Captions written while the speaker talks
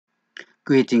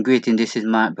Greeting, this is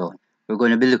Mark Brown. We're going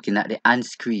to be looking at the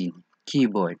on-screen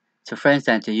keyboard. So for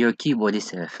instance, your keyboard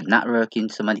is not working,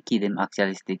 some of the key them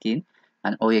actually sticking,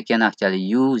 and how you can actually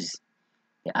use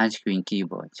the on-screen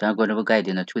keyboard. So I'm going to be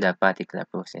guiding you through that particular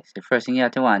process. The first thing you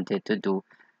have to want it to do,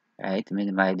 right,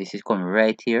 minimize this is coming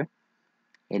right here,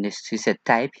 and this is a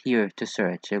type here to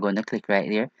search. So you're going to click right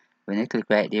there. When you click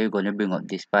right there, you're going to bring up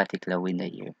this particular window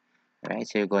here. Right,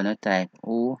 so you're going to type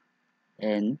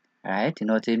ON. Alright, you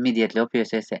notice immediately up here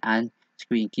says the on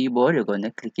screen keyboard. You're going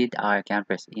to click it or you can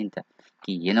press enter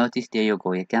key. You notice there you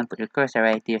go. You can put the cursor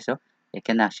right here so you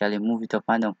can actually move it up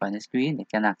and down on the screen. You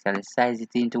can actually size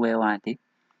it into where you want it.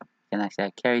 You can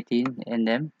actually carry it in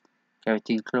them, carry it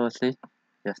in closely,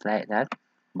 just like that.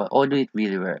 But how do it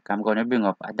really work? I'm going to bring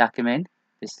up a document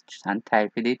just and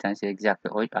type it and see exactly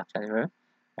how it actually works.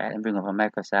 Right, and bring up a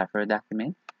Microsoft Word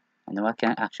document. And now I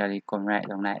can actually come right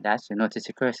down like that. So notice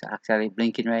the cursor actually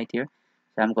blinking right here.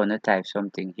 So I'm going to type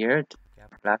something here.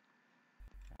 Black.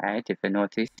 Right, if you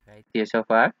notice right here so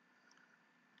far.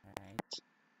 Right,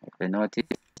 if you notice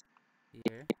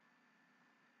here,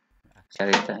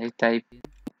 actually type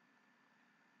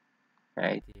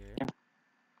right here.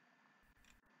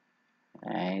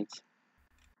 Right,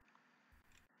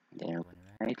 then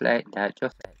right like that,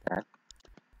 just like that.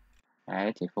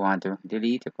 Right, if you want to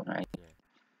delete, you come right here.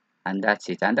 And that's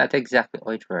it. And that's exactly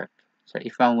how it works. So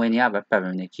if and when you have a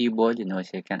problem in the keyboard, you know,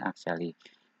 so you can actually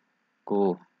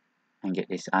go and get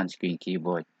this on-screen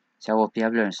keyboard. So I hope you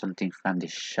have learned something from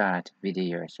this short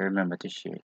video. So remember to share it.